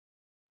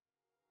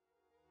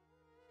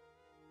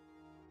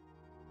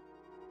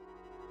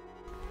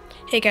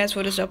Hey guys,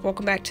 what is up?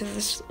 Welcome back to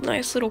this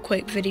nice little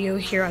quick video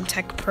here on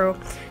Tech Pro.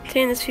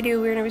 Today in this video,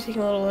 we're going to be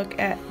taking a little look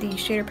at the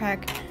shader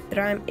pack that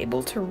I'm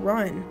able to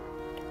run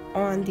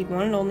on the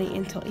one and only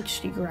Intel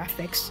HD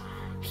graphics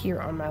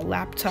here on my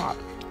laptop.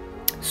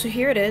 So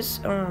here it is.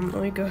 Let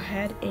me go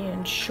ahead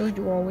and show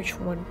you all which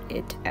one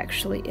it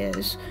actually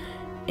is.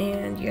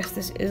 And yes,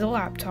 this is a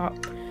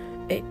laptop.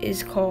 It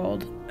is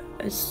called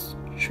it's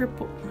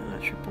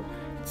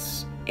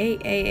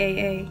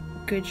AAAA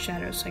Good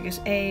Shadows. So I guess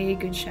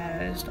Good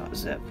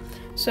Shadows.zip.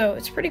 So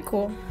it's pretty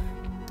cool.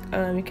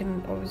 You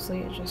can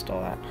obviously adjust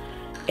all that.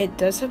 It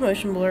does have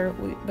motion blur,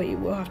 but you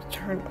will have to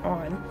turn it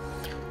on.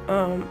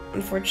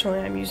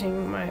 Unfortunately, I'm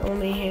using my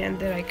only hand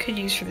that I could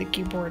use for the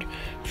keyboard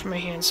for my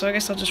hand, so I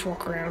guess I'll just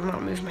walk around and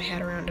not move my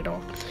head around at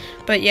all.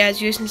 But yeah,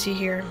 as you guys can see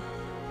here,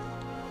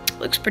 it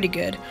looks pretty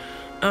good.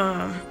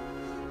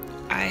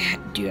 I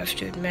do have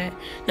to admit,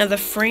 now the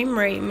frame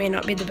rate may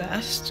not be the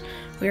best.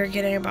 We are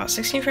getting about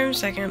 16 frames a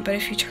second, but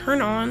if you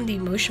turn on the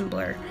motion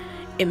blur,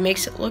 it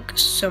makes it look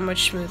so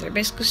much smoother. It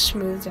basically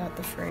smooths out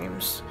the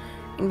frames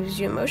and gives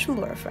you a motion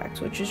blur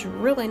effect, which is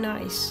really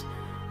nice.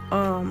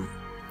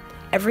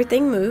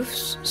 Everything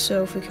moves,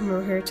 so if we come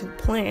over here to the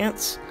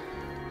plants,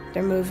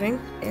 they're moving,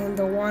 and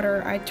the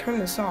water, I turn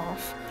this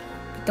off,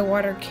 but the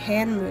water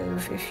can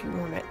move if you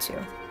want it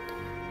to.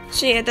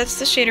 So yeah, that's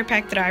the shader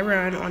pack that I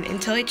run on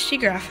Intel HD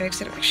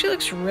graphics, and it actually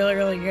looks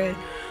really good.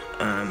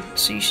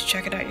 So you should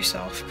check it out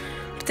yourself.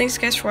 But thanks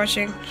guys for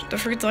watching. Don't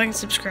forget to like and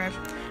subscribe,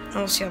 and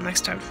we'll see y'all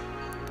next time.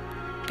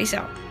 Peace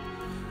out.